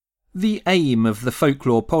The aim of the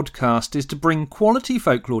Folklore podcast is to bring quality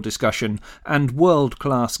folklore discussion and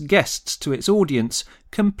world-class guests to its audience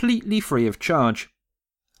completely free of charge.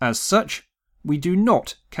 As such, we do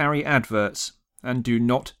not carry adverts and do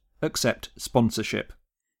not accept sponsorship.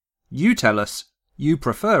 You tell us you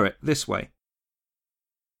prefer it this way.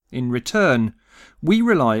 In return, we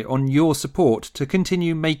rely on your support to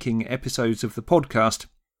continue making episodes of the podcast.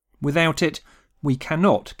 Without it, we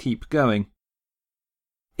cannot keep going.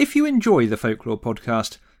 If you enjoy the Folklore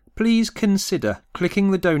podcast, please consider clicking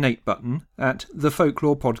the donate button at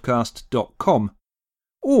thefolklorepodcast.com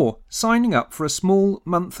or signing up for a small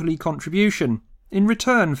monthly contribution in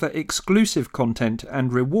return for exclusive content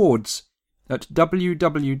and rewards at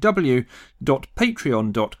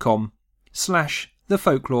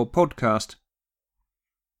www.patreon.com/thefolklorepodcast.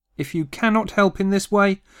 If you cannot help in this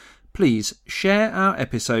way, please share our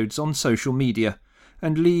episodes on social media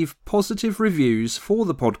and leave positive reviews for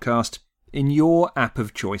the podcast in your app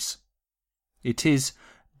of choice. It is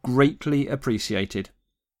greatly appreciated.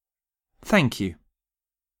 Thank you.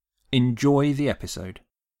 Enjoy the episode.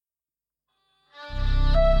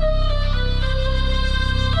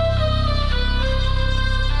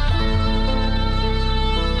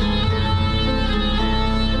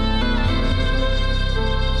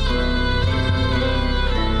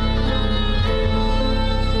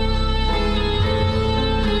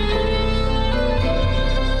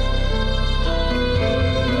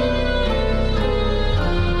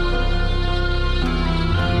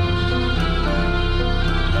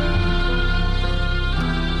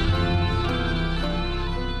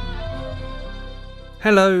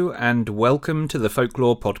 Hello and welcome to the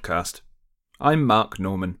Folklore Podcast. I'm Mark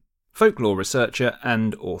Norman, folklore researcher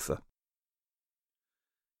and author.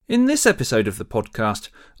 In this episode of the podcast,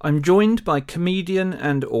 I'm joined by comedian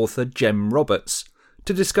and author Jem Roberts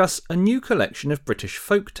to discuss a new collection of British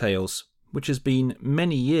folk tales, which has been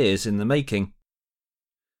many years in the making.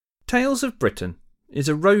 Tales of Britain is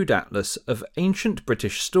a road atlas of ancient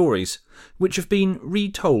British stories which have been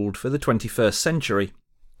retold for the 21st century,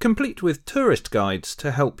 complete with tourist guides to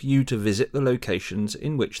help you to visit the locations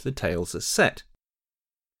in which the tales are set.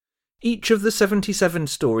 Each of the 77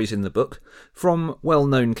 stories in the book, from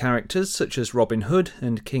well-known characters such as Robin Hood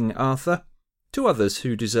and King Arthur, to others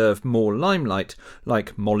who deserve more limelight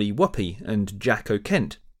like Molly Whuppie and Jack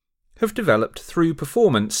O'Kent, have developed through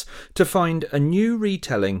performance to find a new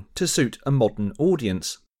retelling to suit a modern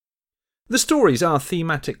audience. The stories are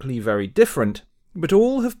thematically very different, but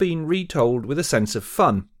all have been retold with a sense of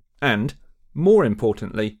fun and, more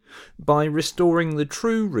importantly, by restoring the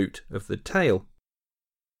true root of the tale.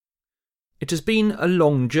 It has been a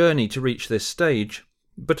long journey to reach this stage,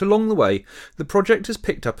 but along the way the project has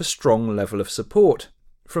picked up a strong level of support,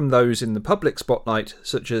 from those in the public spotlight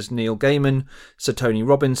such as Neil Gaiman, Sir Tony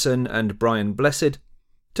Robinson and Brian Blessed,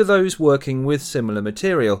 to those working with similar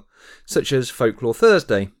material, such as Folklore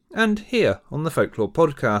Thursday and here on the Folklore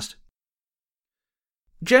Podcast.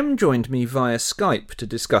 Jem joined me via Skype to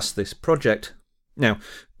discuss this project. Now,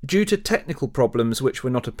 due to technical problems which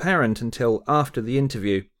were not apparent until after the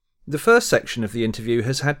interview, the first section of the interview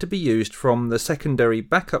has had to be used from the secondary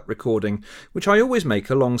backup recording which I always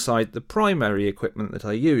make alongside the primary equipment that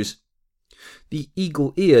I use. The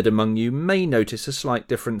eagle-eared among you may notice a slight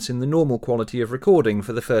difference in the normal quality of recording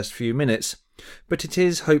for the first few minutes, but it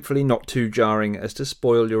is hopefully not too jarring as to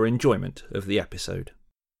spoil your enjoyment of the episode.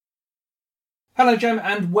 Hello, Jem,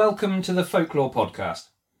 and welcome to the Folklore Podcast.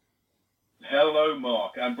 Hello,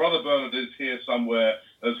 Mark. And Brother Bernard is here somewhere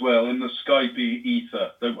as well, in the Skypey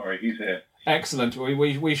ether. Don't worry, he's here. Excellent.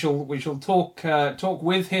 We shall talk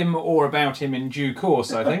with him or about him in due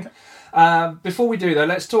course, I think. Before we do, though,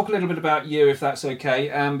 let's talk a little bit about you, if that's okay.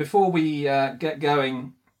 Before we get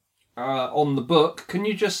going on the book, can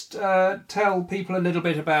you just tell people a little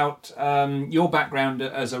bit about your background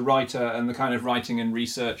as a writer and the kind of writing and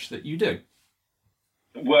research that you do?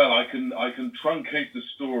 Well, I can truncate the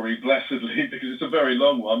story blessedly because it's a very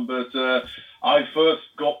long one, but I first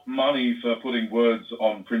got money for putting words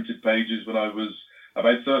on printed pages when I was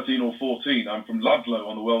about 13 or 14. I'm from Ludlow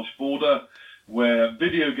on the Welsh border, where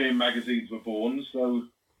video game magazines were born. So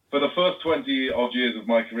for the first 20-odd years of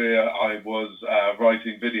my career, I was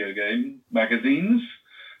writing video game magazines.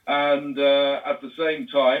 And at the same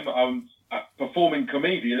time, I'm a performing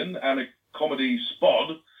comedian and a comedy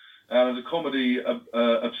spod. As a comedy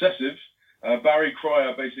obsessive, Barry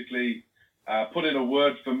Cryer basically put in a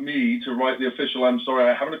word for me to write the official I'm Sorry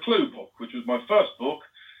I Haven't a Clue book, which was my first book,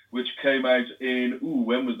 which came out in,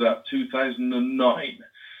 when was that? 2009.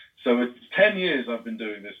 So it's 10 years I've been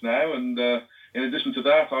doing this now, and in addition to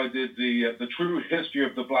that, I did the true history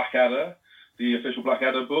of the Blackadder, the official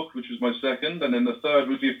Blackadder book, which was my second, and then the third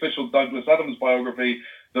was the official Douglas Adams biography,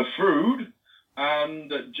 The Frood.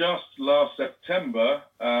 And just last September,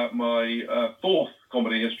 my fourth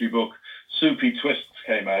comedy history book, Soupy Twists,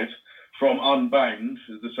 came out from Unbound,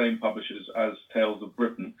 the same publishers as Tales of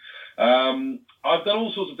Britain. I've done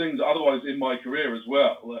all sorts of things otherwise in my career as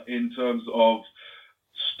well, in terms of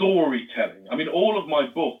storytelling. I mean, all of my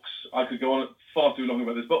books, I could go on far too long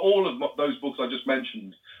about this, but all of those books I just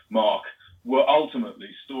mentioned, Mark, were ultimately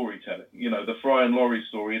storytelling. You know, the Fry and Laurie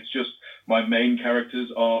story, it's just my main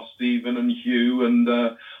characters are Stephen and Hugh, and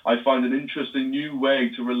I find an interesting new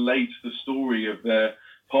way to relate the story of their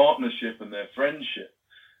partnership and their friendship.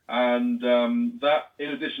 And that, in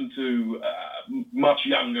addition to much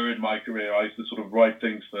younger in my career, I used to sort of write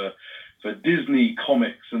things for Disney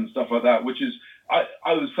comics and stuff like that, which is,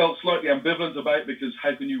 I was felt slightly ambivalent about, because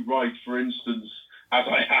how can you write, for instance, as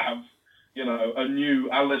I have, you know, a new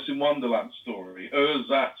Alice in Wonderland story?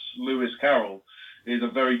 Ersatz Lewis Carroll is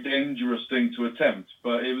a very dangerous thing to attempt.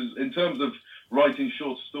 But it was, in terms of writing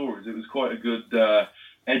short stories, it was quite a good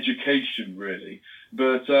education, really.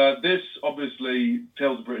 But this, obviously,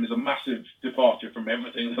 Tales of Britain is a massive departure from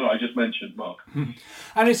everything that I just mentioned, Mark.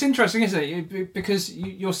 And it's interesting, isn't it? Because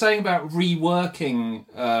you're saying about reworking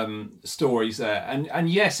stories there. And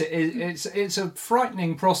yes, it's a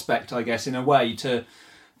frightening prospect, I guess, in a way, to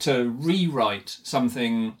rewrite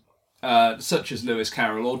something such as Lewis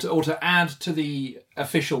Carroll, or to add to the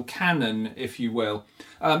official canon, if you will.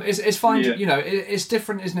 It's fine, you know, it's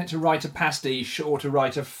different, isn't it, to write a pastiche or to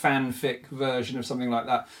write a fanfic version of something like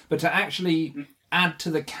that. But to actually add to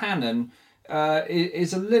the canon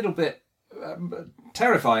is a little bit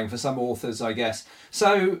terrifying for some authors, I guess.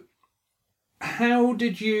 So how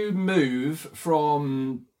did you move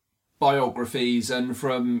from biographies and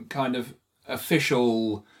from kind of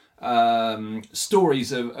official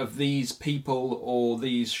stories of these people or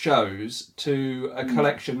these shows to a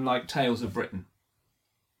collection like Tales of Britain?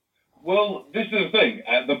 Well, this is the thing.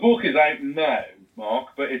 The book is out now, Mark,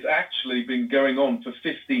 but it's actually been going on for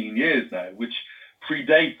 15 years now, which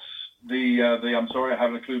predates the I'm Sorry I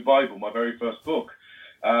Haven't a Clue Bible, my very first book.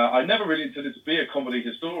 I never really intended to be a comedy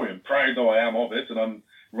historian, proud though I am of it, and I'm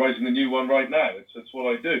writing a new one right now. It's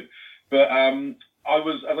what I do. But I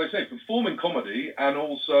was, as I say, performing comedy and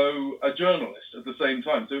also a journalist at the same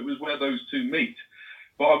time. So it was where those two meet.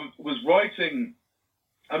 But I was writing,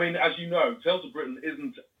 I mean, as you know, Tales of Britain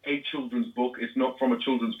isn't a children's book. It's not from a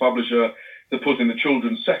children's publisher to put in the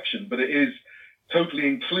children's section, but it is totally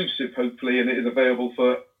inclusive, hopefully, and it is available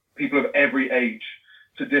for people of every age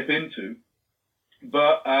to dip into.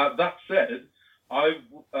 But that said, I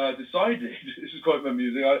decided, this is quite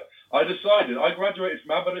amusing, I decided, I graduated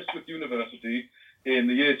from Aberystwyth University in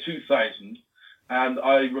the year 2000, and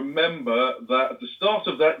I remember that at the start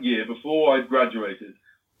of that year, before I graduated,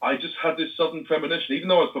 I just had this sudden premonition. Even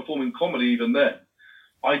though I was performing comedy even then,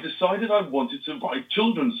 I decided I wanted to write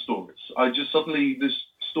children's stories. Suddenly this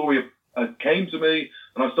story came to me,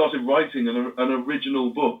 and I started writing an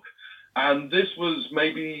original book. And this was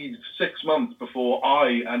maybe 6 months before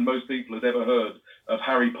I and most people had ever heard of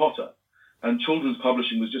Harry Potter. And children's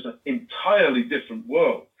publishing was just an entirely different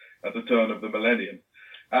world at the turn of the millennium.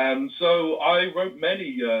 And so I wrote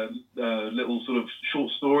many little sort of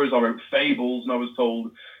short stories. I wrote fables, and I was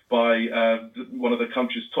told by one of the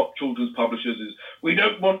country's top children's publishers is, we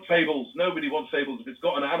don't want fables. Nobody wants fables. If it's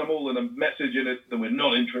got an animal and a message in it, then we're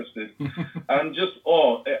not interested. And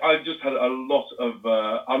I've just had a lot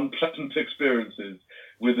of unpleasant experiences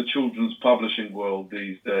with the children's publishing world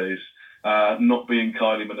these days, not being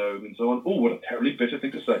Kylie Minogue and so on. Oh, what a terribly bitter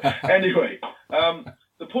thing to say. Anyway,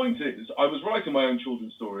 the point is, I was writing my own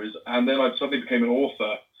children's stories, and then I suddenly became an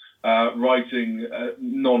author, writing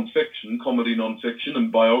non-fiction, comedy non-fiction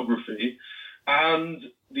and biography. And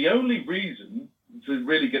the only reason to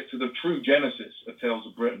really get to the true genesis of Tales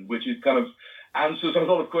of Britain, which is kind of answers a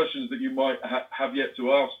lot of questions that you might have yet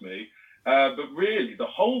to ask me, but really the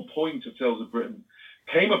whole point of Tales of Britain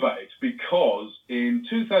came about because in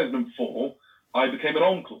 2004, I became an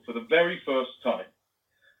uncle for the very first time.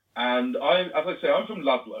 And as I say, I'm from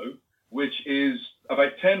Ludlow, which is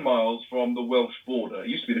about 10 miles from the Welsh border. It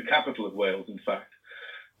used to be the capital of Wales, in fact.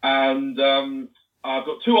 And I've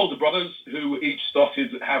got two older brothers who each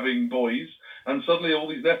started having boys, and suddenly all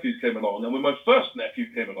these nephews came along. And when my first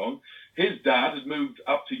nephew came along, his dad had moved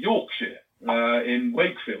up to Yorkshire, in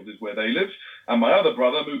Wakefield is where they live, and my other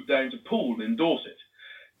brother moved down to Poole in Dorset.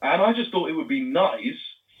 And I just thought it would be nice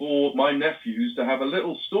for my nephews to have a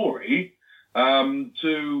little story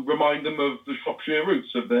to remind them of the Shropshire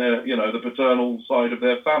roots of their, the paternal side of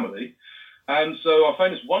their family. And so I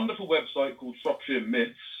found this wonderful website called Shropshire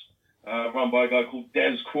Myths, run by a guy called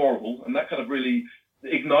Des Quarrel, and that kind of really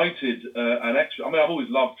ignited an extra. I mean, I've always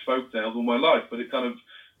loved folk tales all my life, but it kind of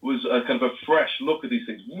was a kind of a fresh look at these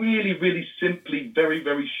things. Really, really simply, very,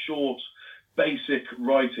 very short, basic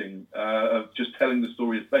writing of just telling the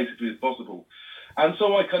story as basically as possible. And so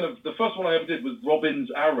the first one I ever did was Robin's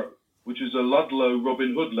Arrow, which is a Ludlow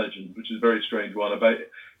Robin Hood legend, which is a very strange one about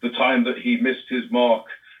the time that he missed his mark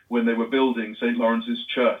when they were building St. Lawrence's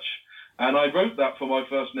Church. And I wrote that for my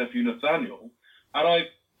first nephew, Nathaniel. And I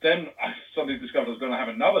suddenly discovered I was going to have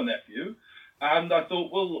another nephew. And I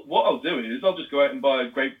thought, well, what I'll do is I'll just go out and buy a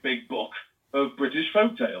great big book of British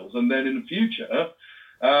folk tales. And then in the future,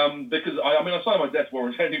 because I signed my death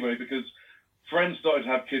warrant anyway, because friends started to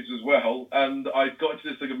have kids as well. And I got into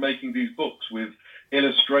this thing of making these books with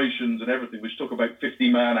illustrations and everything, which took about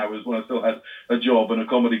 50 man hours when I still had a job and a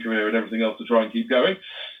comedy career and everything else to try and keep going.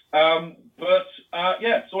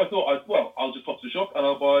 So I thought, I'll just pop to the shop and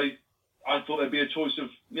I thought there'd be a choice of,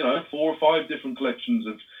 4 or 5 different collections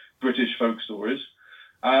of British folk stories.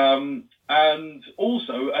 And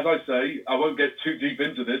also, as I say, I won't get too deep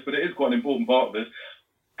into this, but it is quite an important part of this.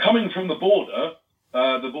 Coming from the border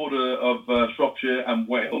of Shropshire and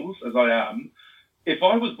Wales, as I am, if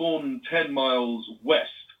I was born 10 miles west,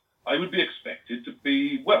 I would be expected to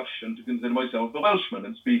be Welsh and to consider myself a Welshman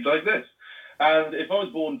and speak like this. And if I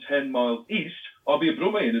was born 10 miles east, I'd be a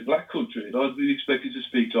Brummie in a black country, and I'd be expected to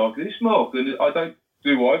speak like this mark, and I don't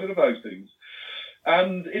do either of those things.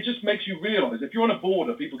 And it just makes you realise, if you're on a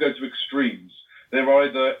border, people go to extremes. They're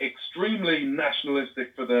either extremely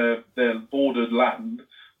nationalistic for their bordered land,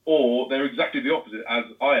 or they're exactly the opposite, as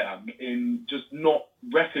I am, in just not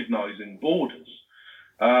recognising borders.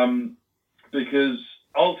 Because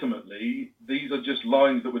ultimately, these are just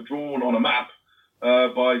lines that were drawn on a map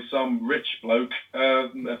by some rich bloke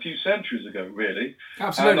a few centuries ago, really.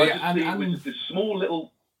 Absolutely. And it was just this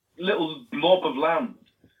small little blob of land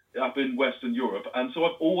up in Western Europe, and so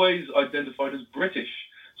I've always identified as British.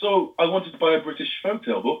 So I wanted to buy a British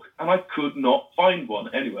folktale book, and I could not find one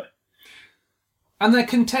anywhere. And they're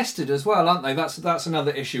contested as well, aren't they? That's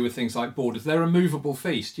another issue with things like borders. They're a movable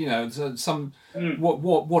feast.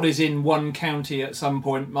 What is in one county at some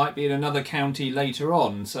point might be in another county later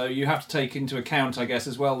on. So you have to take into account, I guess,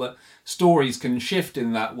 as well, that stories can shift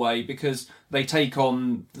in that way because they take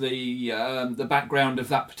on the background of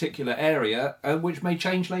that particular area, which may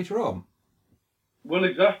change later on. Well,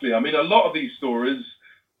 exactly. I mean, a lot of these stories,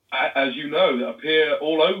 as you know, appear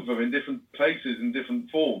all over in different places in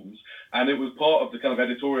different forms. And it was part of the kind of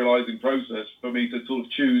editorializing process for me to sort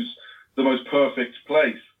of choose the most perfect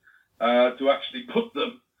place to actually put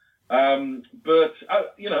them. As I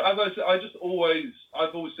said, I've always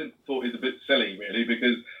thought it's a bit silly, really,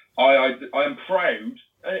 because I am proud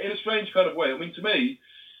in a strange kind of way. I mean, to me,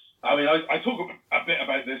 I talk a bit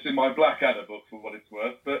about this in my Blackadder book, for what it's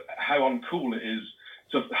worth, but how uncool it is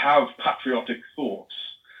to have patriotic thoughts.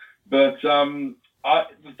 But the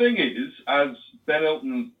thing is, as Ben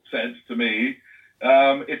Elton said to me,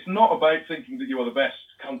 it's not about thinking that you are the best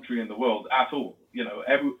country in the world at all.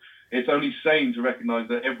 It's only sane to recognise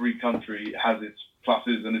that every country has its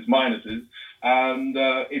pluses and its minuses, and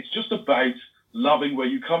it's just about loving where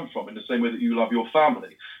you come from in the same way that you love your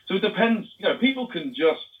family. So it depends. People can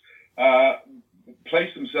just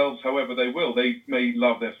place themselves however they will. They may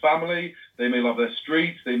love their family, they may love their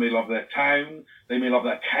street, they may love their town, they may love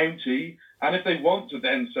their county. And if they want to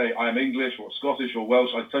then say, I'm English or Scottish or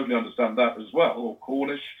Welsh, I totally understand that as well, or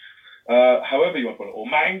Cornish, however you want to put it, or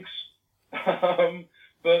Manx.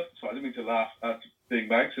 But, sorry, I didn't mean to laugh at being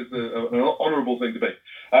Manx. It's an honourable thing to be.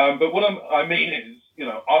 But what I mean is,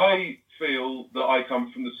 I feel that I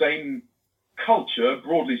come from the same culture,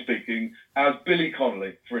 broadly speaking, as Billy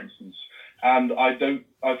Connolly, for instance. And I feel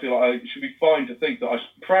like I should be fine to think that I'm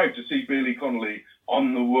proud to see Billy Connolly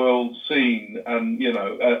on the world scene and,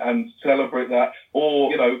 and celebrate that.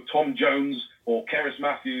 Or, Tom Jones or Cerys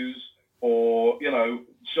Matthews or,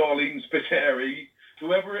 Charlene Spiteri,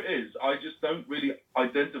 whoever it is, I just don't really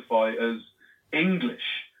identify as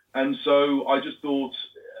English. And so I just thought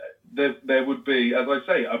that there would be, as I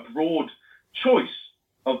say, a broad choice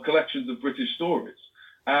of collections of British stories.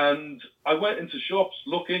 And I went into shops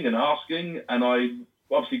looking and asking, and I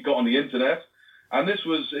obviously got on the internet. And this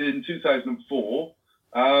was in 2004,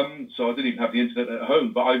 so I didn't even have the internet at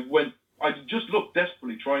home. But I just looked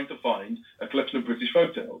desperately trying to find a collection of British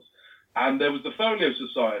folktales. And there was the Folio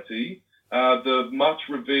Society, the much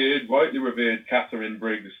revered, rightly revered Catherine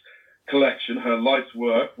Briggs collection, her life's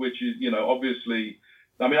work, which is, obviously,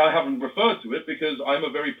 I haven't referred to it because I'm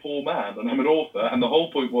a very poor man and I'm an author. And the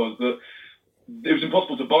whole point was that it was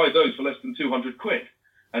impossible to buy those for less than 200 quid.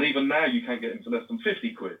 And even now you can't get them for less than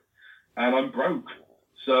 50 quid. and I'm broke.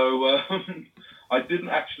 So I did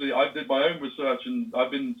my own research, and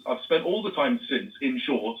I've spent all the time since, in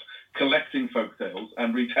short, collecting folk tales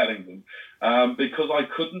and retelling them, because I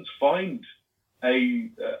couldn't find a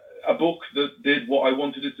book that did what I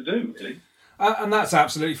wanted it to do, really. And that's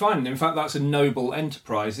absolutely fine. In fact, that's a noble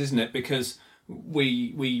enterprise, isn't it? Because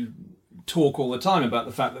we talk all the time about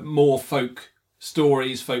the fact that more folk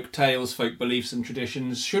stories, folk tales, folk beliefs and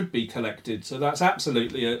traditions should be collected. So that's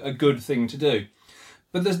absolutely a good thing to do.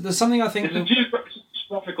 But there's something I think... It's a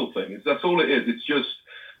geographical thing. That's all it is. It's just...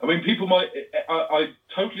 I mean, people might... I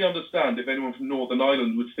totally understand if anyone from Northern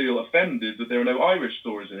Ireland would feel offended that there are no Irish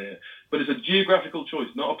stories in here. But it's a geographical choice,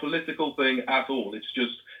 not a political thing at all. It's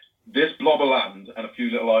just this blob of land and a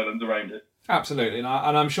few little islands around it. Absolutely, and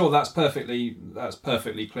I'm sure that's perfectly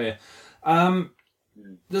clear.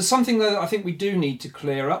 There's something that I think we do need to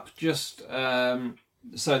clear up, just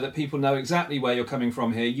so that people know exactly where you're coming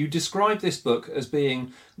from here. You describe this book as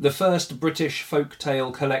being the first British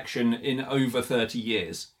folktale collection in over 30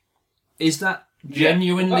 years. Is that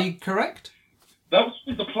genuinely correct? That was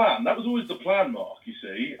the plan. That was always the plan, Mark, you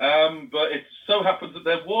see. But it so happens that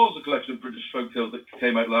there was a collection of British folktales that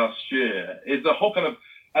came out last year. It's a whole kind of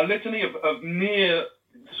a litany of near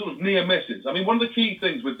misses. I mean, one of the key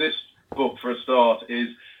things with this book, for a start, is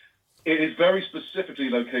it is very specifically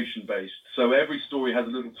location-based. So every story has a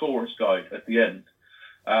little tourist guide at the end.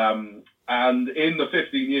 And in the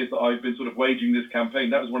 15 years that I've been sort of waging this campaign,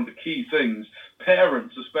 that was one of the key things,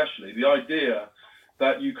 parents especially, the idea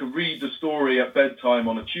that you could read the story at bedtime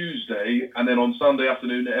on a Tuesday, and then on Sunday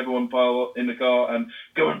afternoon, everyone pile in the car and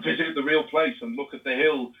go and visit the real place and look at the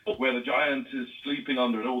hill where the giant is sleeping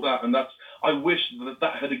under and all that. And I wish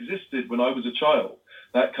that had existed when I was a child.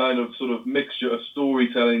 That kind of sort of mixture of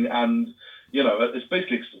storytelling and, it's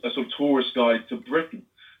basically a sort of tourist guide to Britain.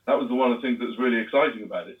 That was one of the things that was really exciting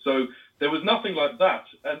about it. So there was nothing like that.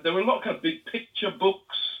 And there were a lot of kind of big picture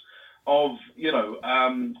books of,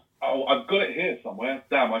 I've got it here somewhere.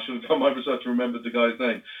 Damn, I should have done my research and remembered the guy's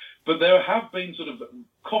name. But there have been sort of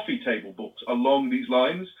coffee table books along these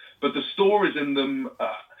lines, but the stories in them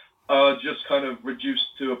are just kind of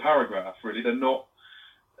reduced to a paragraph, really. They're not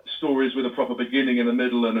stories with a proper beginning and a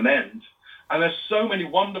middle and an end. And there's so many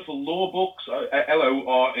wonderful lore books,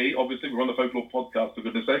 Lore, obviously, we're on the Folklore podcast, for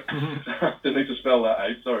goodness sake. Didn't need to spell that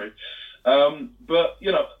out, sorry. But,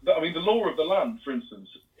 the lore of the land, for instance,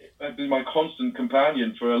 has been my constant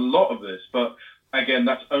companion for a lot of this. But, again,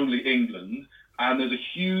 that's only England. And there's a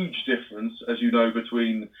huge difference, as you know,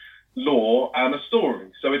 between lore and a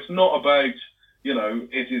story. So it's not about...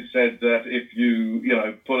 it is said that if you,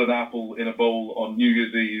 put an apple in a bowl on New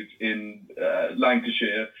Year's Eve in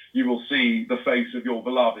Lancashire, you will see the face of your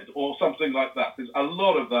beloved, or something like that. There's a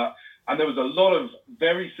lot of that. And there was a lot of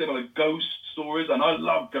very similar ghost stories, and I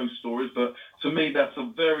love ghost stories, but to me, that's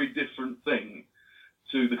a very different thing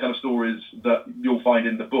to the kind of stories that you'll find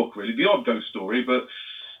in the book, really. The odd ghost story, but...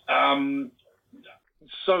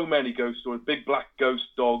 so many ghost stories, big black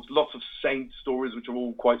ghost dogs, lots of saint stories, which are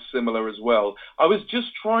all quite similar as well. I was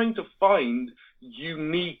just trying to find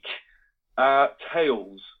unique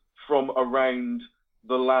tales from around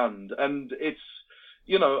the land, and it's,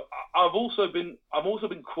 I've also been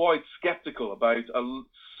quite skeptical about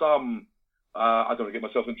some. I don't want to get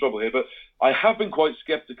myself in trouble here, but I have been quite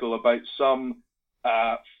skeptical about some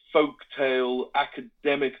folktale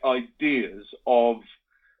academic ideas of.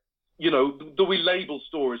 Do we label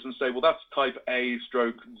stories and say, well, that's type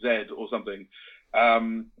A/Z or something?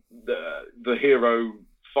 The hero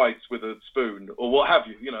fights with a spoon or what have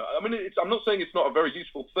you. I'm not saying it's not a very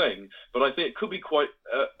useful thing, but I think it could be quite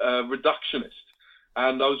reductionist.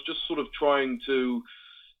 And I was just sort of trying to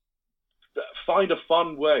find a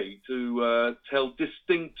fun way to tell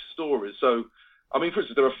distinct stories. So, for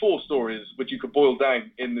instance, there are 4 stories which you could boil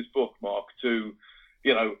down in this book, Mark, to,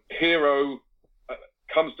 hero...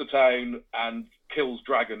 comes to town and kills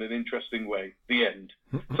dragon in an interesting way. The end.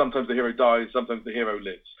 Sometimes the hero dies, sometimes the hero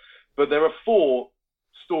lives. But there are 4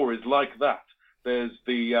 stories like that. There's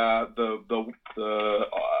oh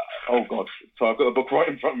God, so I've got the book right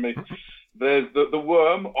in front of me. There's the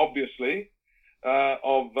worm, obviously,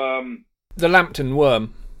 of the Lambton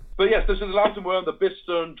Worm. But yes, this is the Lambton Worm, the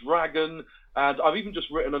Bistern Dragon, and I've even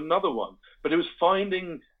just written another one. But it was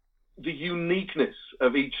finding the uniqueness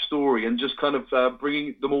of each story and just kind of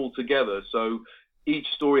bringing them all together so each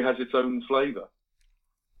story has its own flavour.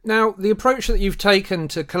 Now, the approach that you've taken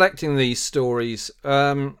to collecting these stories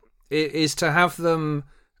is to have them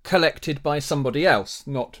collected by somebody else,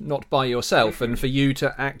 not by yourself, and for you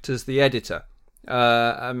to act as the editor.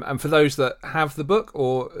 And for those that have the book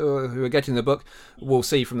or who are getting the book, will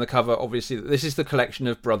see from the cover, obviously, that this is the collection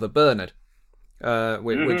of Brother Bernard,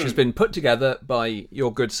 which has been put together by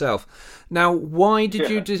your good self. Now, why did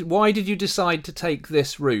you decide to take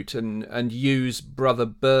this route and use Brother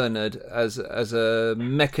Bernard as a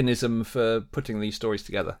mechanism for putting these stories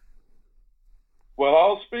together? Well,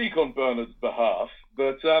 I'll speak on Bernard's behalf,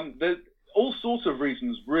 but there's all sorts of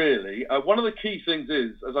reasons, really. One of the key things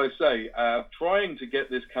is, as I say, trying to get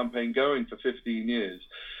this campaign going for 15 years.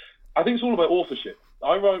 I think it's all about authorship.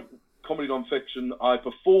 I wrote comedy non-fiction. I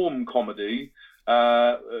perform comedy,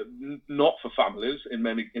 not for families in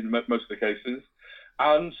most of the cases.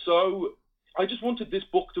 And so I just wanted this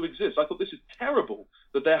book to exist. I thought this is terrible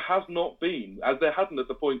that there has not been, as there hadn't at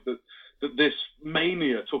the point that this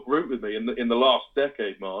mania took root with me in the last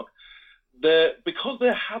decade, Mark. Because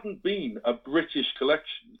there hadn't been a British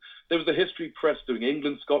collection, there was the History Press doing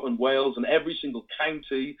England, Scotland, Wales, and every single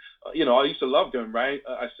county. I used to love going round,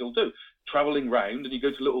 I still do, travelling round, and you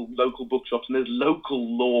go to little local bookshops, and there's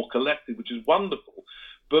local lore collected, which is wonderful.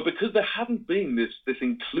 But because there hadn't been this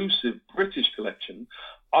inclusive British collection,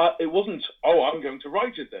 it wasn't, I'm going to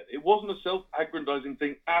write it then. It wasn't a self-aggrandizing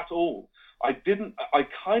thing at all. I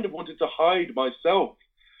kind of wanted to hide myself,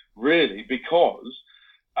 really, because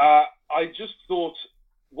I just thought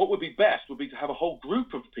what would be best would be to have a whole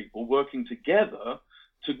group of people working together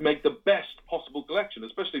to make the best possible collection,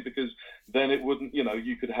 especially because then it wouldn't,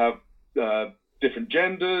 you could have different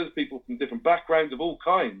genders, people from different backgrounds of all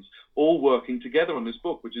kinds, all working together on this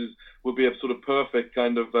book, which would be a sort of perfect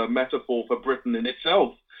kind of metaphor for Britain in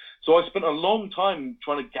itself. So I spent a long time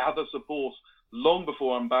trying to gather support long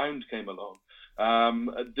before Unbound came along.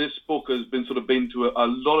 This book has been to a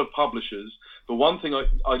lot of publishers. But one thing I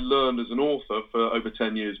learned as an author for over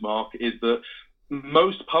 10 years, Mark, is that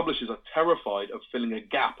most publishers are terrified of filling a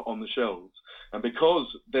gap on the shelves. And because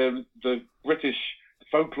they're the British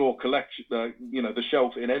folklore collection, the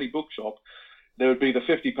shelf in any bookshop, there would be the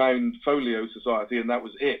 £50 Folio Society, and that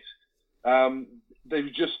was it.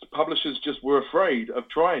 Publishers just were afraid of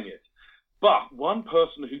trying it. But one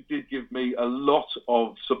person who did give me a lot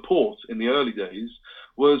of support in the early days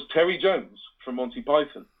was Terry Jones from Monty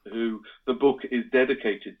Python, who the book is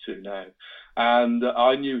dedicated to now. And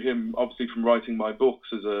I knew him obviously from writing my books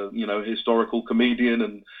as a historical comedian,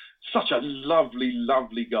 and such a lovely,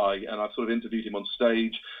 lovely guy. And I sort of interviewed him on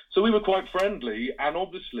stage. So we were quite friendly. And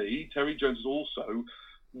obviously Terry Jones is also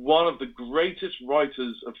one of the greatest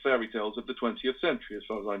writers of fairy tales of the 20th century, as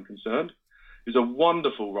far as I'm concerned. He's a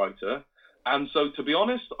wonderful writer. And so, to be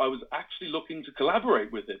honest, I was actually looking to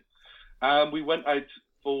collaborate with him. And we went out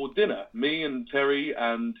for dinner, me and Terry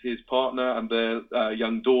and his partner and their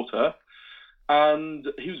young daughter. And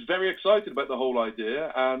he was very excited about the whole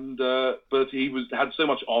idea. But he had so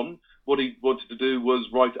much on. What he wanted to do was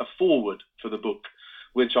write a foreword for the book,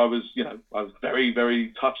 which I was very,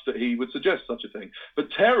 very touched that he would suggest such a thing. But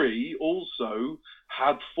Terry also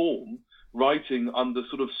had form, writing under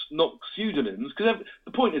sort of not pseudonyms, because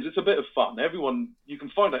the point is it's a bit of fun. You can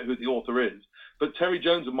find out who the author is. But Terry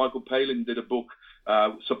Jones and Michael Palin did a book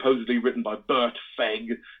supposedly written by Bert Fegg,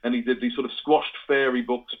 and he did these sort of squashed fairy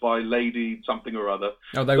books by Lady something or other.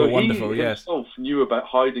 Oh, they were wonderful, he yes. himself knew about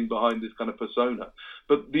hiding behind this kind of persona.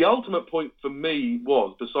 But the ultimate point for me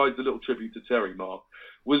was, besides the little tribute to Terry, Mark,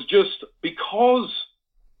 was just because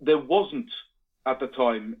there wasn't at the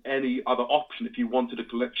time any other option if you wanted a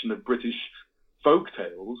collection of British folk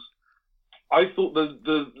tales, I thought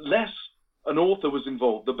the less an author was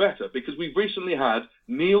involved, the better, because we've recently had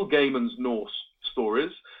Neil Gaiman's Norse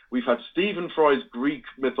stories, we've had Stephen Fry's Greek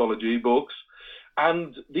mythology books,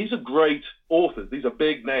 and these are great authors, these are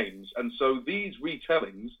big names, and so these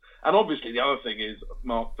retellings, and obviously the other thing is,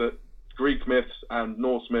 Mark, that Greek myths and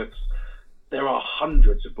Norse myths, there are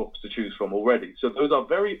hundreds of books to choose from already. So those are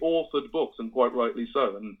very authored books, and quite rightly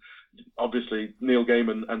so. And obviously Neil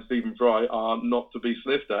Gaiman and Stephen Fry are not to be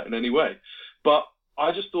sniffed at in any way. But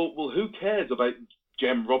I just thought, well, who cares about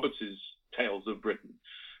Jem Roberts' Tales of Britain?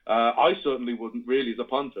 I certainly wouldn't really as a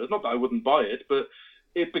punter. Not that I wouldn't buy it, but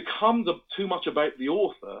it becomes too much about the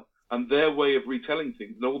author and their way of retelling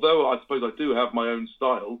things. And although I suppose I do have my own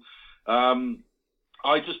style,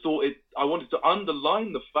 I just thought I wanted to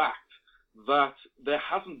underline the fact that there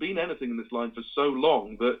hasn't been anything in this line for so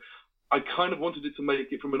long that I kind of wanted it to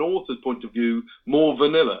make it, from an author's point of view, more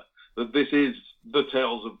vanilla, that this is the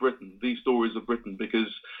tales of Britain, these stories of Britain, because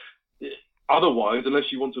otherwise, unless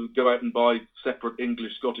you want to go out and buy separate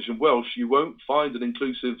English, Scottish and Welsh, you won't find an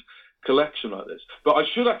inclusive collection like this. But I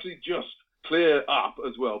should actually just clear up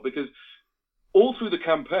as well, because all through the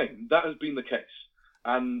campaign, that has been the case.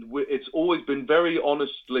 And it's always been very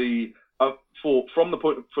honestly from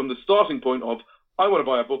the starting point of, I want to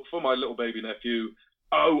buy a book for my little baby nephew.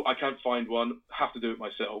 Oh, I can't find one. Have to do it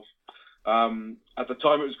myself. At the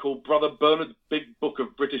time, it was called Brother Bernard's Big Book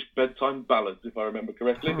of British Bedtime Ballads, if I remember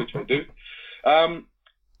correctly, which I do.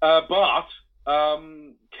 But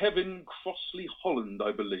Kevin Crossley Holland,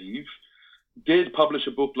 I believe, did publish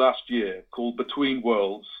a book last year called Between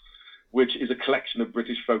Worlds, which is a collection of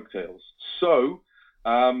British folk tales. So,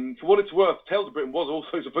 for what it's worth, Tales of Britain was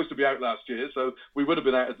also supposed to be out last year, so we would have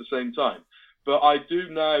been out at the same time. But I do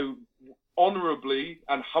now honourably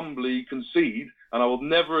and humbly concede, and I will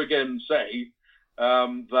never again say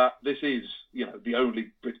that this is, the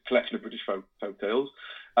only collection of British folk tales,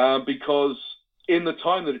 because in the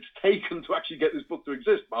time that it's taken to actually get this book to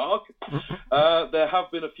exist, Mark, there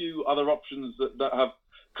have been a few other options that have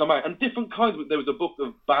come out, and different kinds. There was a book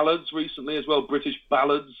of ballads recently as well, British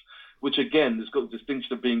ballads, which again has got the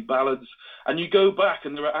distinction of being ballads. And you go back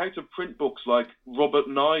and there are out-of-print books like Robert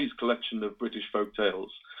Nye's collection of British folk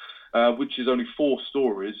tales, which is only 4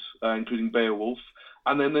 stories, including Beowulf.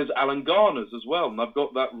 And then there's Alan Garner's as well, and I've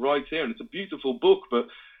got that right here, and it's a beautiful book, but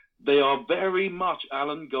they are very much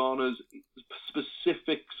Alan Garner's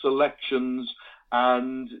specific selections,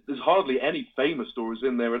 and there's hardly any famous stories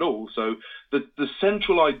in there at all. So the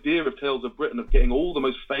central idea of Tales of Britain, of getting all the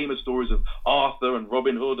most famous stories of Arthur and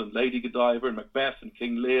Robin Hood and Lady Godiva and Macbeth and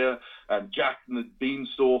King Lear and Jack and the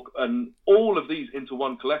Beanstalk and all of these into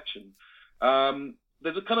one collection,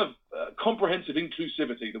 there's a kind of comprehensive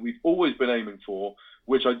inclusivity that we've always been aiming for,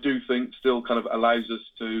 which I do think still kind of allows us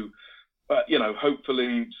to,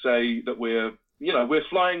 hopefully say that we're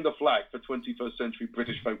flying the flag for 21st century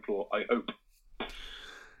British folklore, I hope.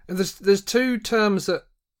 And there's 2 terms that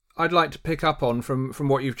I'd like to pick up on from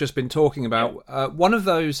what you've just been talking about. One of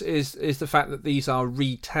those is the fact that these are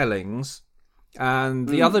retellings, and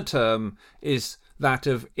the other term is that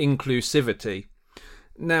of inclusivity.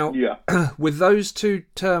 Now, with those 2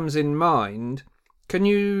 terms in mind, can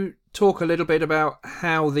you talk a little bit about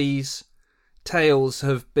how these tales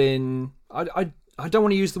have been, I don't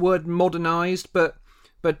want to use the word modernised, but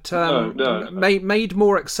made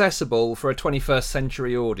more accessible for a 21st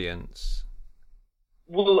century audience?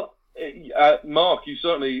 Well, Mark,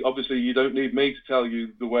 obviously you don't need me to tell you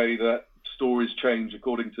the way that stories change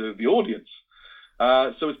according to the audience.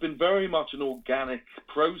 So it's been very much an organic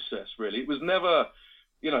process, really. It was never,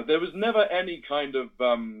 there was never any kind of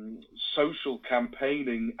social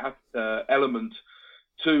campaigning element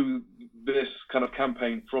to this kind of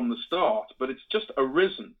campaign from the start, but it's just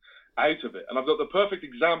arisen out of it. And I've got the perfect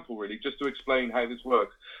example, really, just to explain how this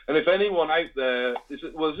works. And if anyone out there, this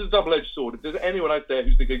is a double-edged sword. If there's anyone out there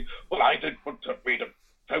who's thinking, well, I don't want to read a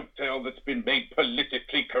folktale that's been made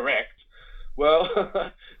politically correct, well,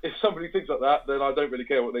 if somebody thinks like that, then I don't really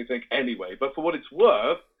care what they think anyway. But for what it's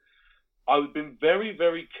worth, I've been very,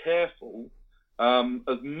 very careful,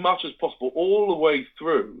 as much as possible, all the way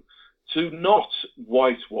through, to not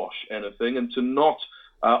whitewash anything and to not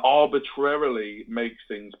arbitrarily make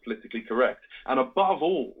things politically correct. And above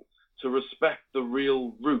all, to respect the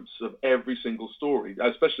real roots of every single story,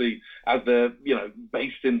 especially as they're,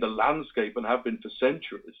 based in the landscape and have been for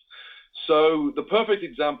centuries. So the perfect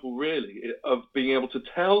example, really, of being able to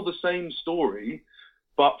tell the same story,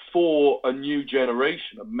 but for a new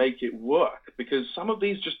generation and make it work, because some of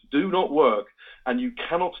these just do not work and you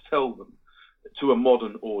cannot tell them to a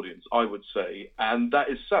modern audience, I would say. And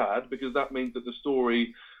that is sad, because that means that the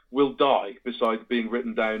story will die besides being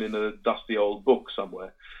written down in a dusty old book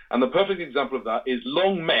somewhere. And the perfect example of that is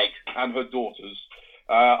Long Meg and Her Daughters,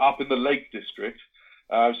 up in the Lake District.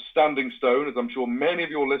 Standing Stone, as I'm sure many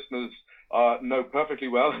of your listeners know perfectly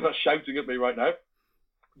well. They're shouting at me right now.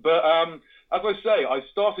 But as I say, I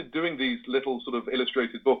started doing these little sort of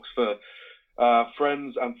illustrated books for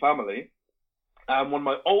friends and family. And one of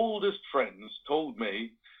my oldest friends told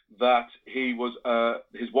me that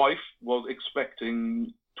his wife was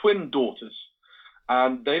expecting twin daughters,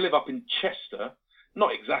 and they live up in Chester,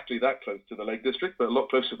 not exactly that close to the Lake District, but a lot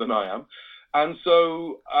closer than I am. And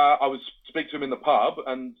so I would speak to him in the pub,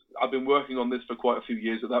 and I've been working on this for quite a few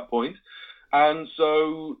years at that point. And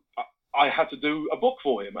so I had to do a book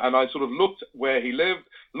for him, and I sort of looked where he lived,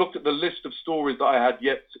 looked at the list of stories that I had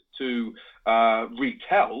yet to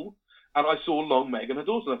retell, and I saw Long Meg and Her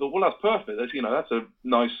Daughters. And I thought, well, that's perfect. That's a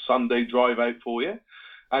nice Sunday drive out for you.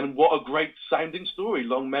 And what a great sounding story,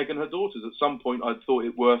 Long Meg and Her Daughters. At some point, I thought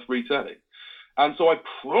it worth retelling. And so I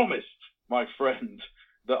promised my friend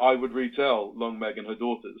that I would retell Long Meg and Her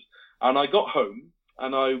Daughters. And I got home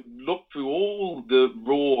and I looked through all the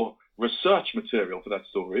raw research material for that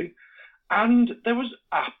story, and there was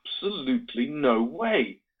absolutely no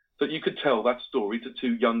way that you could tell that story to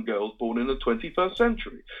two young girls born in the 21st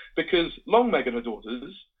century. Because Long Meg and Her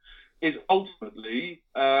Daughters is ultimately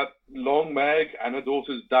Long Meg and her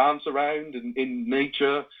daughters dance around in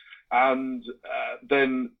nature, and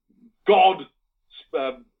then God,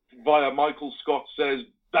 via Michael Scott, says,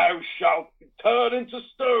 "Thou shalt turn into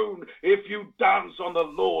stone if you dance on the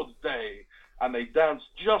Lord's day." And they dance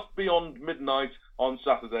just beyond midnight on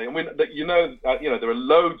Saturday. And there are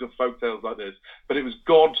loads of folktales like this, but it was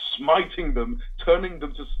God smiting them, turning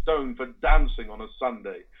them to stone for dancing on a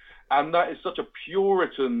Sunday. And that is such a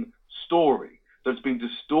Puritan story that's been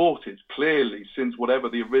distorted clearly since whatever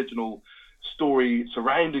the original story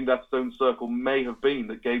surrounding that stone circle may have been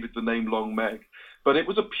that gave it the name Long Meg. But it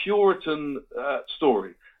was a Puritan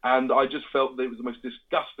story, and I just felt that it was the most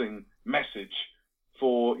disgusting message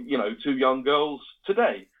for, two young girls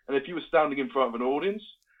today. And if you were standing in front of an audience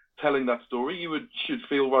telling that story, you should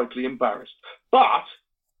feel rightly embarrassed. But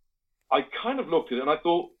I kind of looked at it and I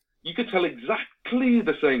thought, you could tell exactly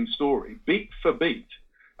the same story, beat for beat,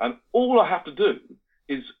 and all I have to do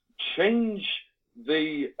is change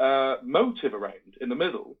the motive around in the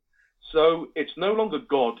middle. So it's no longer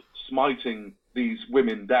God smiting these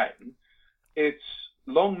women down. It's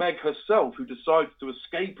Long Meg herself who decides to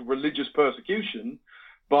escape religious persecution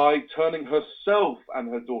by turning herself and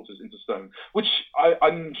her daughters into stone, which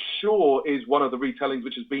I'm sure is one of the retellings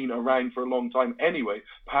which has been around for a long time anyway,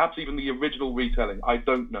 perhaps even the original retelling, I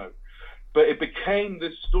don't know. But it became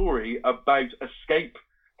this story about escape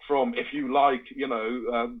from, if you like,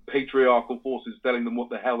 patriarchal forces telling them what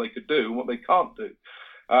the hell they could do and what they can't do.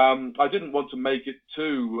 I didn't want to make it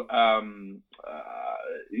too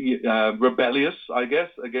rebellious, I guess,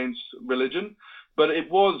 against religion. But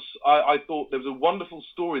it was, I thought there was a wonderful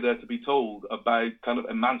story there to be told about kind of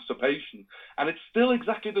emancipation. And it's still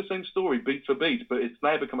exactly the same story, beat for beat, but it's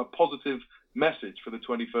now become a positive message for the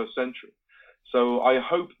 21st century. So I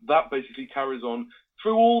hope that basically carries on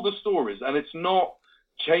through all the stories. And it's not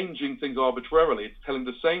changing things arbitrarily. It's telling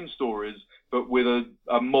the same stories, but with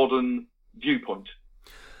a modern viewpoint.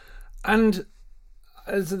 And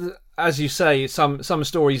as you say, some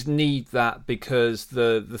stories need that because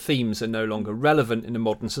the themes are no longer relevant in a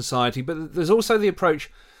modern society. But there's also the approach.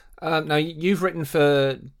 Now, you've written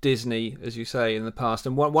for Disney, as you say, in the past,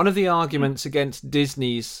 and one of the arguments against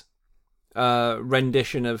Disney's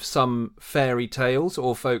rendition of some fairy tales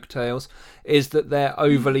or folk tales is that they're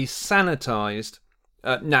overly sanitized.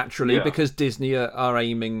 Naturally, because Disney are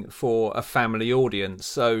aiming for a family audience.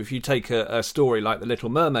 So if you take a story like The Little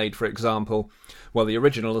Mermaid, for example, well, the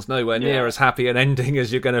original is nowhere near as happy an ending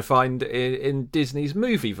as you're going to find in Disney's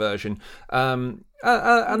movie version. And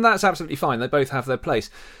that's absolutely fine. They both have their place.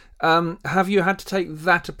 Have you had to take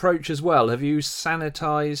that approach as well? Have you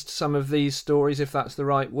sanitized some of these stories, if that's the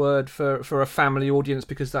right word, for a family audience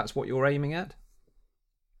because that's what you're aiming at?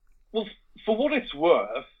 Well, for what it's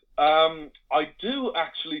worth, I do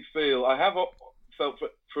actually feel, I have felt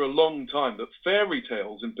for a long time that fairy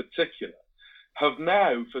tales in particular have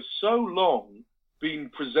now for so long been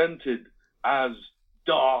presented as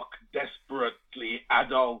dark, desperately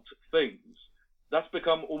adult things. That's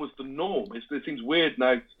become almost the norm. It seems weird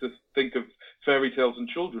now to think of fairy tales and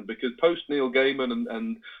children because post Neil Gaiman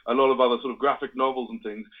and a lot of other sort of graphic novels and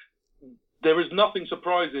things, there is nothing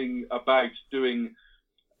surprising about doing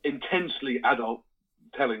intensely adult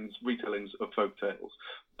retellings of folk tales.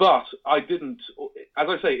 But I didn't, as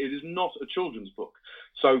I say, it is not a children's book.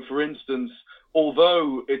 So, for instance,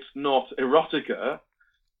 although it's not erotica,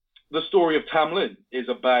 the story of Tamlin is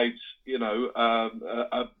about,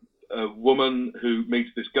 a woman who meets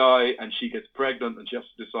this guy and she gets pregnant and she has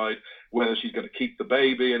to decide whether she's going to keep the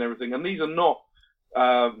baby and everything. And these are not,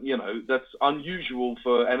 that's unusual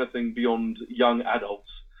for anything beyond young adults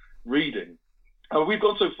reading. We've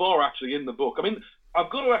gone so far, actually, in the book. I mean, I've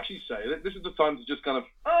got to actually say that this is the time to just kind of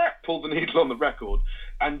pull the needle on the record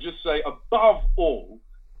and just say, above all,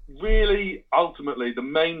 really, ultimately, the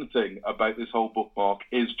main thing about this whole bookmark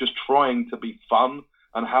is just trying to be fun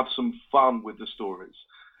and have some fun with the stories.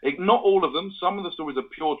 Not all of them. Some of the stories are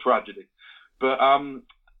pure tragedy. But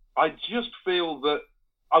I just feel that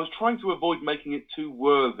I was trying to avoid making it too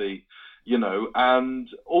worthy, and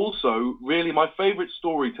also, really, my favourite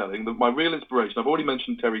storytelling, my real inspiration, I've already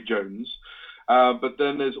mentioned Terry Jones, but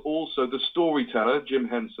then there's also The Storyteller, Jim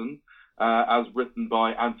Henson, as written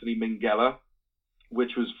by Anthony Minghella,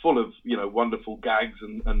 which was full of, wonderful gags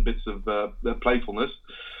and bits of playfulness.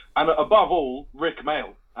 And above all, Rick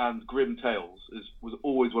Mayall and Grim Tales was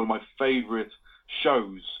always one of my favourite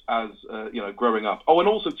shows as, growing up. Oh, and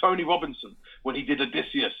also Tony Robinson, when he did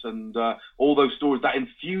Odysseus and all those stories, that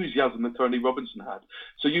enthusiasm that Tony Robinson had.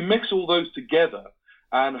 So you mix all those together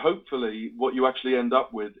And hopefully what you actually end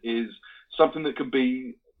up with is something that can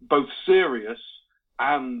be both serious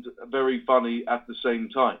and very funny at the same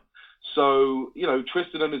time. So,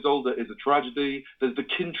 Tristan and Isolde is a tragedy. There's the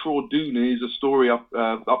Kintraw Doonies, a story up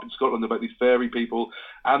in Scotland about these fairy people.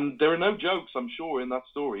 And there are no jokes, I'm sure, in that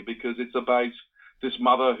story, because it's about this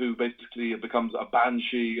mother who basically becomes a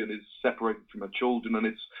banshee and is separated from her children. And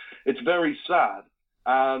it's very sad.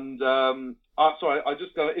 And sorry, I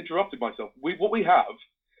just interrupted myself. What we have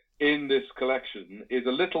in this collection is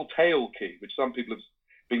a little tale key, which some people have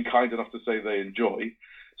been kind enough to say they enjoy.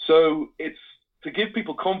 So it's to give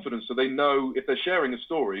people confidence so they know if they're sharing a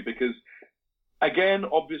story, because, again,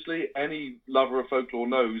 obviously, any lover of folklore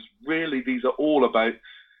knows, really, these are all about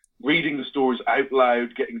reading the stories out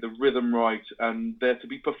loud, getting the rhythm right, and they're to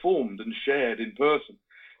be performed and shared in person.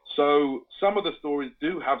 So some of the stories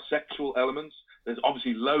do have sexual elements. There's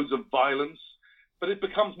obviously loads of violence, but it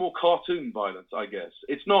becomes more cartoon violence, I guess.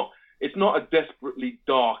 It's not a desperately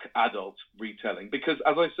dark adult retelling, because,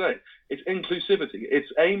 as I say, it's inclusivity.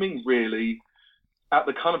 It's aiming really at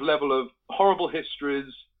the kind of level of Horrible Histories,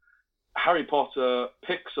 Harry Potter,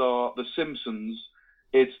 Pixar, The Simpsons.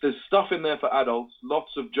 There's stuff in there for adults,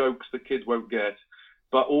 lots of jokes that kids won't get,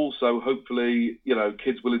 but also, hopefully,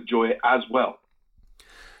 kids will enjoy it as well.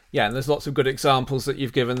 Yeah, and there's lots of good examples that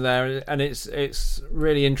you've given there, and it's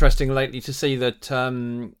really interesting lately to see that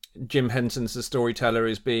Jim Henson's The Storyteller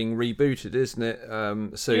is being rebooted, isn't it,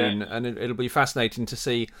 soon? Yeah. And it'll be fascinating to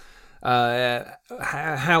see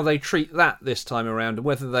how they treat that this time around, and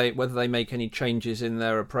whether they make any changes in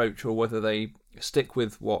their approach, or whether they stick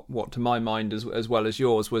with what to my mind, as well as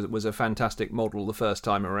yours, was a fantastic model the first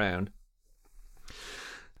time around.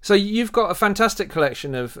 So you've got a fantastic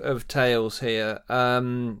collection of tales here,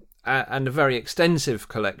 and a very extensive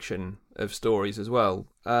collection of stories as well.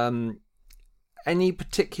 Any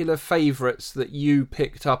particular favourites that you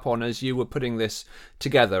picked up on as you were putting this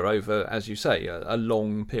together over, as you say, a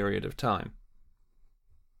long period of time?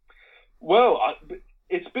 Well,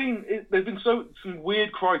 there's been some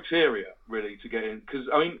weird criteria really to get in, because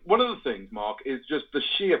one of the things, Mark, is just the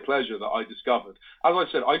sheer pleasure that I discovered. As I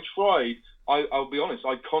said, I'll be honest,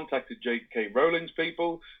 I contacted J.K. Rowling's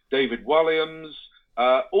people, David Walliams,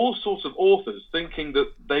 all sorts of authors, thinking that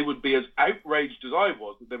they would be as outraged as I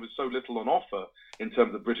was that there was so little on offer in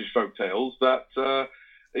terms of British folk tales, that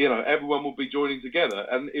everyone would be joining together.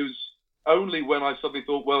 And it was only when I suddenly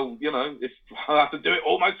thought, well, if I have to do it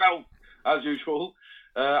all myself, as usual,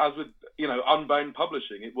 as with Unbound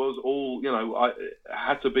Publishing, it was all I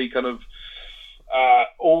had to be kind of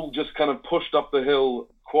all just kind of pushed up the hill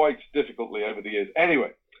quite difficultly over the years.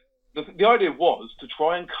 Anyway, the idea was to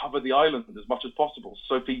try and cover the island as much as possible.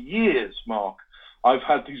 So for years, Mark, I've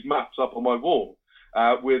had these maps up on my wall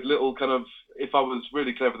with little kind of, if I was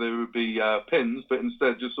really clever, there would be pins, but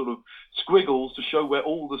instead just sort of squiggles to show where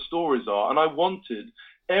all the stories are. And I wanted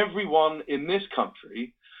everyone in this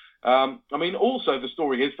country, also the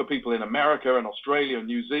story is for people in America and Australia and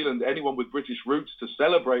New Zealand, anyone with British roots, to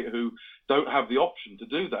celebrate who don't have the option to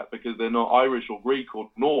do that because they're not Irish or Greek or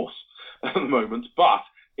Norse at the moment. But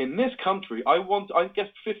in this country, I guess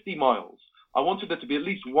 50 miles. I wanted there to be at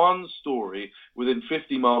least one story within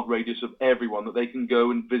 50-mile radius of everyone that they can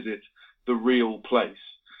go and visit the real place.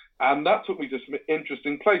 And that took me to some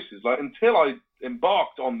interesting places. Like, until I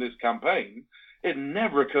embarked on this campaign, it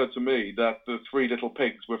never occurred to me that the Three Little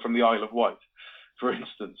Pigs were from the Isle of Wight, for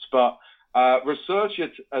instance. But research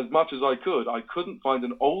it as much as I couldn't find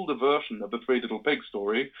an older version of the Three Little Pigs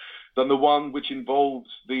story than the one which involves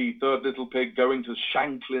the third little pig going to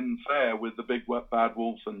Shanklin Fair with the big bad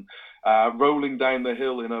wolf and rolling down the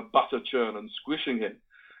hill in a butter churn and squishing him,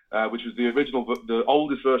 which was the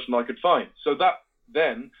oldest version I could find. So that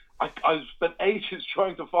then I spent ages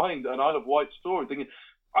trying to find an Isle of Wight story, thinking.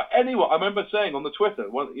 Anyway, I remember saying on the Twitter,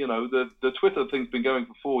 the Twitter thing's been going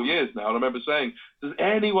for 4 years now, and I remember saying, does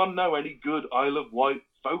anyone know any good Isle of Wight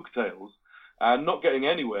folk tales? And not getting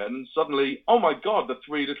anywhere, and suddenly, oh my God, the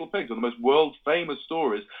Three Little Pigs are the most world-famous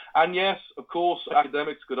stories. And yes, of course,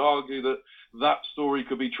 academics could argue that story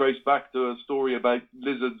could be traced back to a story about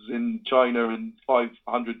lizards in China in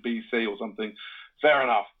 500 BC or something. Fair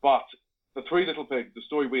enough, but the Three Little Pigs, the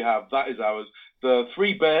story we have, that is ours. The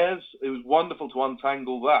Three Bears, it was wonderful to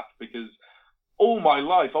untangle that, because all my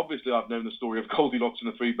life, obviously, I've known the story of Goldilocks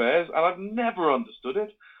and the Three Bears, and I've never understood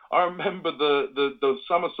it. I remember the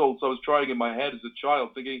somersaults I was trying in my head as a child,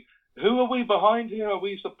 thinking, who are we behind here? Are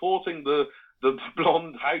we supporting the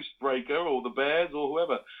blonde housebreaker or the bears or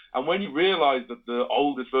whoever? And when you realise that the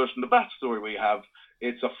oldest version of that story we have,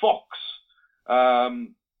 it's a fox.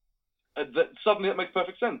 suddenly that makes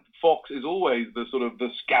perfect sense. Fox is always the sort of the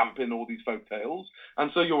scamp in all these folk tales,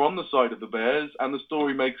 and so you're on the side of the bears, and the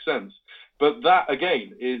story makes sense. But that,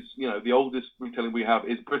 again, is, the oldest retelling we have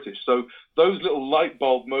is British. So those little light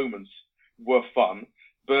bulb moments were fun.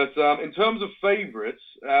 But in terms of favourites,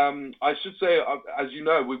 I should say, as you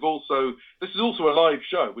know, this is also a live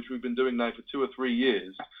show, which we've been doing now for 2 or 3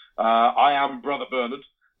 years. I am Brother Bernard,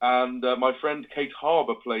 and my friend Kate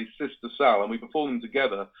Harbour plays Sister Sal, and we perform them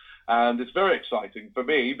together. And it's very exciting for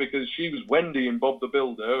me because she was Wendy in Bob the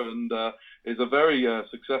Builder and is a very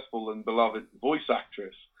successful and beloved voice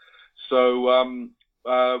actress. So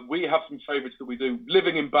we have some favourites that we do.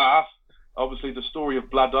 Living in Bath, obviously the story of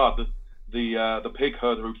Bladud, the pig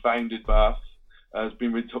herder who founded Bath, has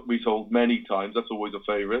been retold many times. That's always a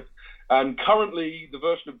favourite. And currently the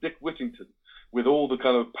version of Dick Whittington, with all the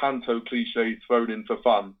kind of panto cliches thrown in for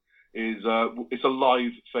fun, it's a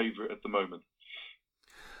live favourite at the moment.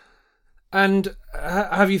 And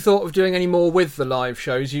have you thought of doing any more with the live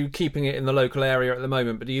shows? You keeping it in the local area at the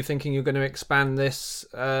moment, but are you thinking you're going to expand this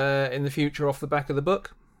in the future off the back of the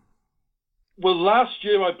book? Well, last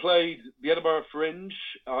year I played the Edinburgh Fringe.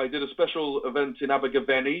 I did a special event in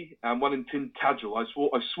Abergavenny and one in Tintagel. I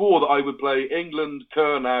swore that I would play England,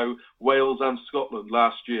 Kernow, Wales and Scotland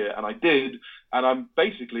last year, and I did. And I'm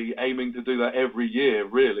basically aiming to do that every year,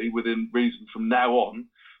 really, within reason from now on,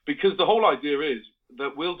 because the whole idea is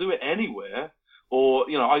that we'll do it anywhere. Or,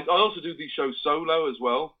 I also do these shows solo as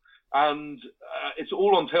well. And it's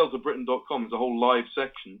all on talesofbritain.com. There's a whole live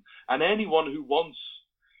section. And anyone who wants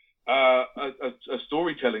a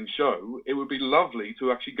storytelling show, it would be lovely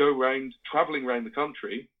to actually go traveling around the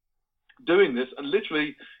country doing this. And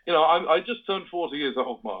literally, I just turned 40 years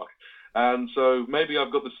old, Mark. And so maybe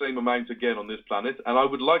I've got the same amount again on this planet. And I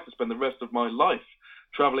would like to spend the rest of my life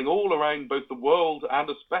traveling all around both the world and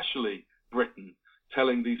especially Britain,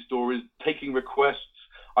 telling these stories, taking requests.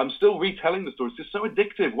 I'm still retelling the stories. It's so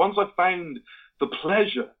addictive. Once I found the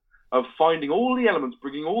pleasure of finding all the elements,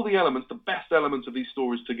 bringing all the elements, the best elements of these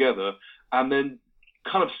stories together, and then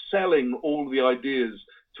kind of selling all the ideas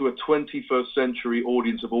to a 21st century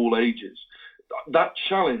audience of all ages. That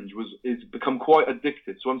challenge is become quite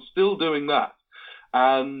addictive. So I'm still doing that.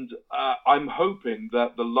 And I'm hoping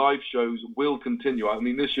that the live shows will continue. I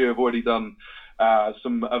mean, this year I've already done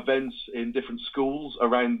some events in different schools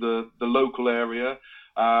around the local area.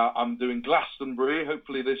 I'm doing Glastonbury,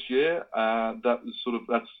 hopefully this year.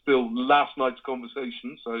 That's still last night's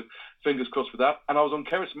conversation, so fingers crossed for that. And I was on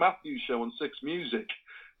Cerys Matthews' show on Six Music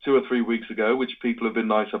 2 or 3 weeks ago, which people have been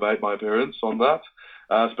nice about my appearance on that,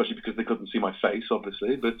 especially because they couldn't see my face,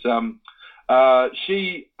 obviously. But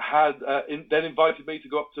she had then invited me to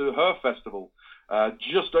go up to her festival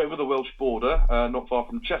just over the Welsh border, not far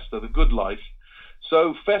from Chester, The Good Life.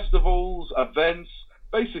 So festivals, events,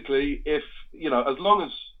 basically, if, as long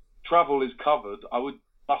as travel is covered, I would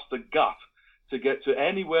bust a gut to get to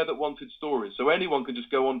anywhere that wanted stories. So anyone can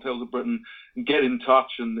just go on Tales of Britain and get in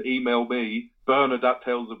touch and email me,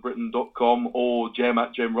 bernard@talesofbritain.com or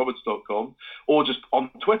jem@jemroberts.com, or just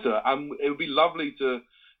on Twitter. And it would be lovely to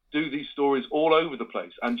do these stories all over the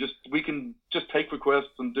place. And we can just take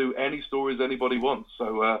requests and do any stories anybody wants.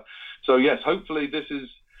 So yes, hopefully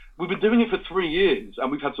we've been doing it for 3 years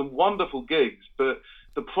and we've had some wonderful gigs, but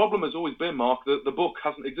the problem has always been, Mark, that the book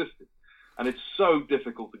hasn't existed. And it's so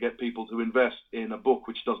difficult to get people to invest in a book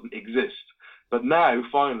which doesn't exist. But now,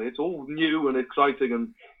 finally, it's all new and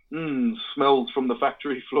exciting and smells from the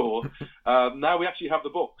factory floor. Now we actually have the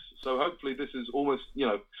books. So hopefully this is almost,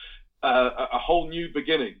 a whole new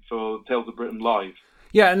beginning for Tales of Britain Live.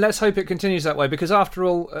 Yeah, and let's hope it continues that way, because after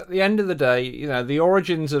all, at the end of the day, the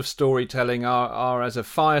origins of storytelling are as a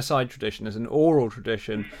fireside tradition, as an oral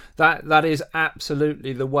tradition. That is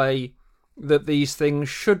absolutely the way that these things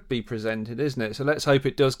should be presented, isn't it? So let's hope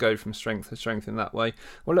it does go from strength to strength in that way.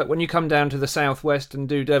 Well, look, when you come down to the southwest and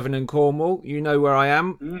do Devon and Cornwall, you know where I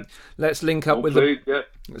am. Let's link up with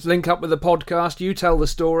let's link up with the podcast. You tell the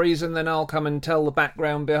stories, and then I'll come and tell the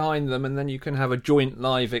background behind them, and then you can have a joint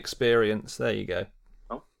live experience. There you go.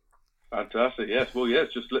 Oh, fantastic! Yes, well, yes.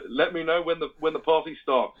 Just let me know when the party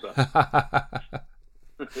starts.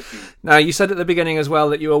 Now, you said at the beginning as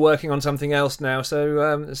well that you were working on something else now,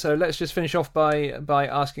 so let's just finish off by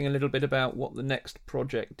asking a little bit about what the next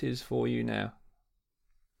project is for you now.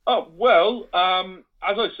 Oh, well,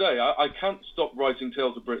 as I say, I can't stop writing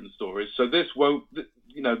Tales of Britain stories, so this will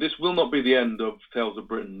not be the end of Tales of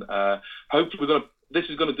Britain. Hopefully this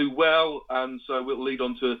is going to do well, and so we'll lead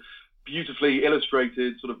on to beautifully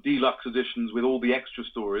illustrated sort of deluxe editions with all the extra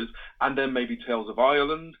stories, and then maybe Tales of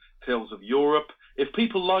Ireland, Tales of Europe. If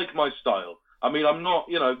people like my style, I mean, I'm not,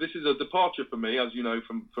 this is a departure for me, as you know,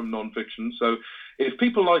 from non-fiction. So if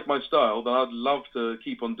people like my style, then I'd love to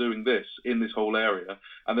keep on doing this in this whole area.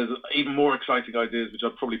 And there's even more exciting ideas, which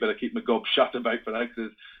I'd probably better keep my gob shut about for now, because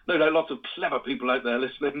there's no doubt lots of clever people out there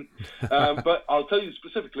listening. But I'll tell you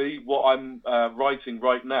specifically what I'm writing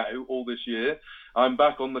right now, all this year. I'm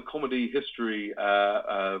back on the comedy history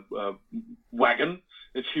wagon,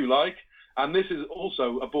 if you like. And this is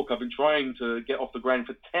also a book I've been trying to get off the ground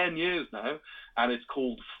for 10 years now, and it's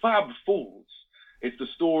called Fab Fools. It's the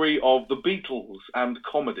story of the Beatles and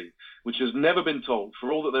comedy, which has never been told.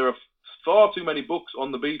 For all that there are far too many books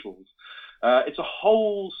on the Beatles, it's a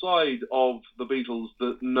whole side of the Beatles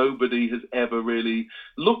that nobody has ever really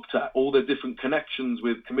looked at, all their different connections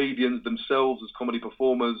with comedians themselves as comedy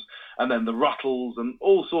performers, and then the Ruttles and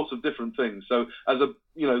all sorts of different things. So the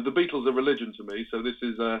Beatles are religion to me, so this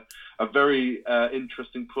is a very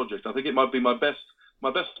interesting project. I think it might be my best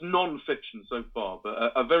non-fiction so far,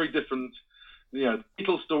 but a very different...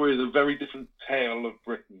 Beatles story is a very different tale of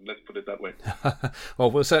Britain, let's put it that way. Well,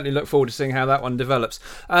 we'll certainly look forward to seeing how that one develops.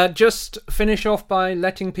 Just finish off by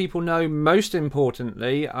letting people know, most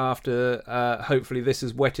importantly, after hopefully this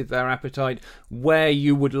has whetted their appetite, where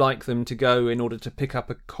you would like them to go in order to pick up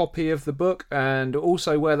a copy of the book, and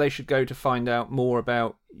also where they should go to find out more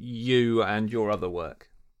about you and your other work.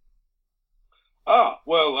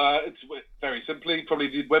 It's very simply, probably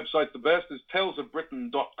the website's the best, is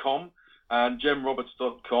talesofbritain.com. and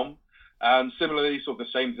gemroberts.com, and similarly, sort of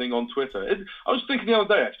the same thing on Twitter. I was thinking the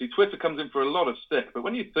other day, actually, Twitter comes in for a lot of stick, but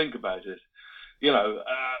when you think about it,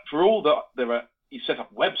 for all that you set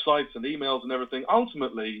up websites and emails and everything,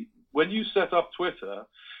 ultimately, when you set up Twitter,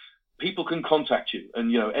 people can contact you, and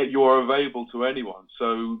you are available to anyone.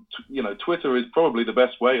 So, Twitter is probably the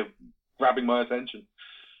best way of grabbing my attention.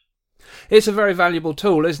 It's a very valuable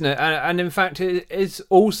tool, isn't it? And in fact, it is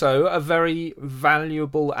also a very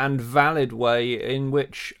valuable and valid way in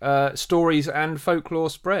which stories and folklore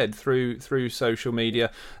spread through social media.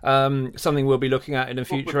 Something we'll be looking at in a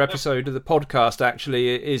future episode of the podcast,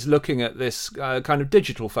 actually, is looking at this kind of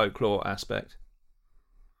digital folklore aspect.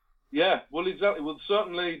 Yeah, well, exactly. Well,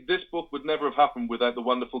 certainly this book would never have happened without the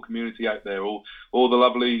wonderful community out there, all the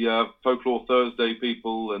lovely Folklore Thursday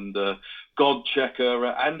people and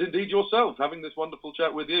Godchecker, and indeed yourself, having this wonderful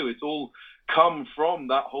chat with you. It's all come from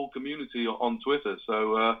that whole community on Twitter.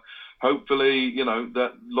 So hopefully,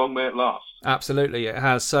 that long may it last. Absolutely, it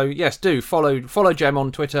has. So yes, do follow Gem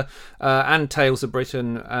on Twitter and Tales of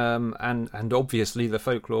Britain, and obviously the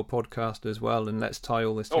Folklore podcast as well. And let's tie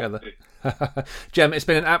all this together. Gem, it's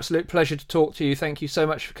been an absolute pleasure to talk to you. Thank you so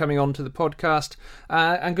much for coming on to the podcast,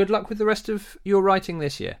 and good luck with the rest of your writing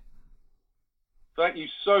this year. Thank you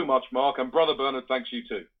so much, Mark, and Brother Bernard thanks you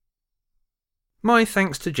too. My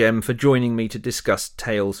thanks to Gem for joining me to discuss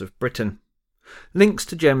Tales of Britain. Links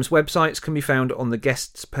to Gem's websites can be found on the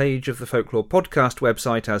guests page of the Folklore Podcast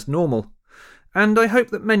website as normal, and I hope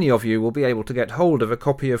that many of you will be able to get hold of a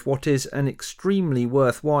copy of what is an extremely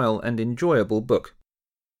worthwhile and enjoyable book.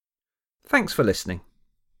 Thanks for listening.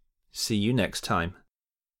 See you next time.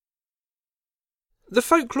 The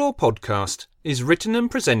Folklore Podcast is written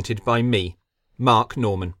and presented by me, Mark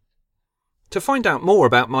Norman. To find out more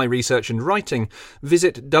about my research and writing,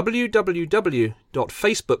 visit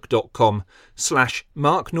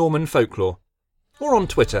www.facebook.com/MarkNormanFolklore or on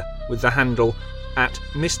Twitter with the handle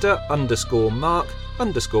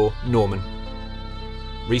 @Mr_Mark_Norman.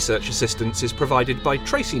 Research assistance is provided by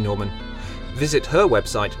Tracy Norman. Visit her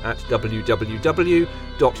website at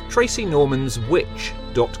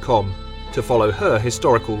www.tracynormanswitch.com to follow her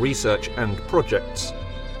historical research and projects.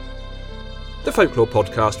 The Folklore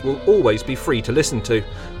Podcast will always be free to listen to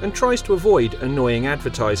and tries to avoid annoying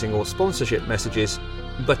advertising or sponsorship messages,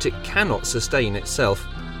 but it cannot sustain itself.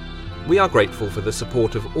 We are grateful for the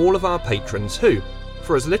support of all of our patrons who,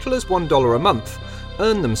 for as little as $1 a month,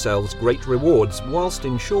 earn themselves great rewards whilst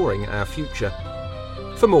ensuring our future.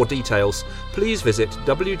 For more details, please visit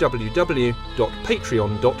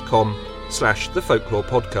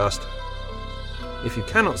www.patreon.com/thefolklorepodcast. If you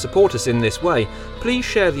cannot support us in this way, please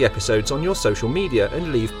share the episodes on your social media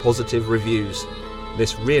and leave positive reviews.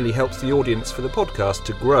 This really helps the audience for the podcast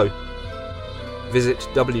to grow. Visit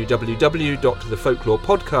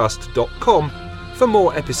www.thefolklorepodcast.com for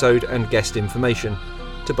more episode and guest information,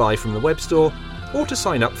 to buy from the web store, or to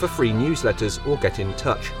sign up for free newsletters or get in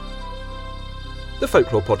touch. The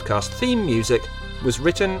Folklore Podcast theme music was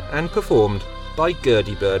written and performed by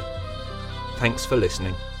Gurdy Bird. Thanks for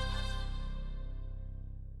listening.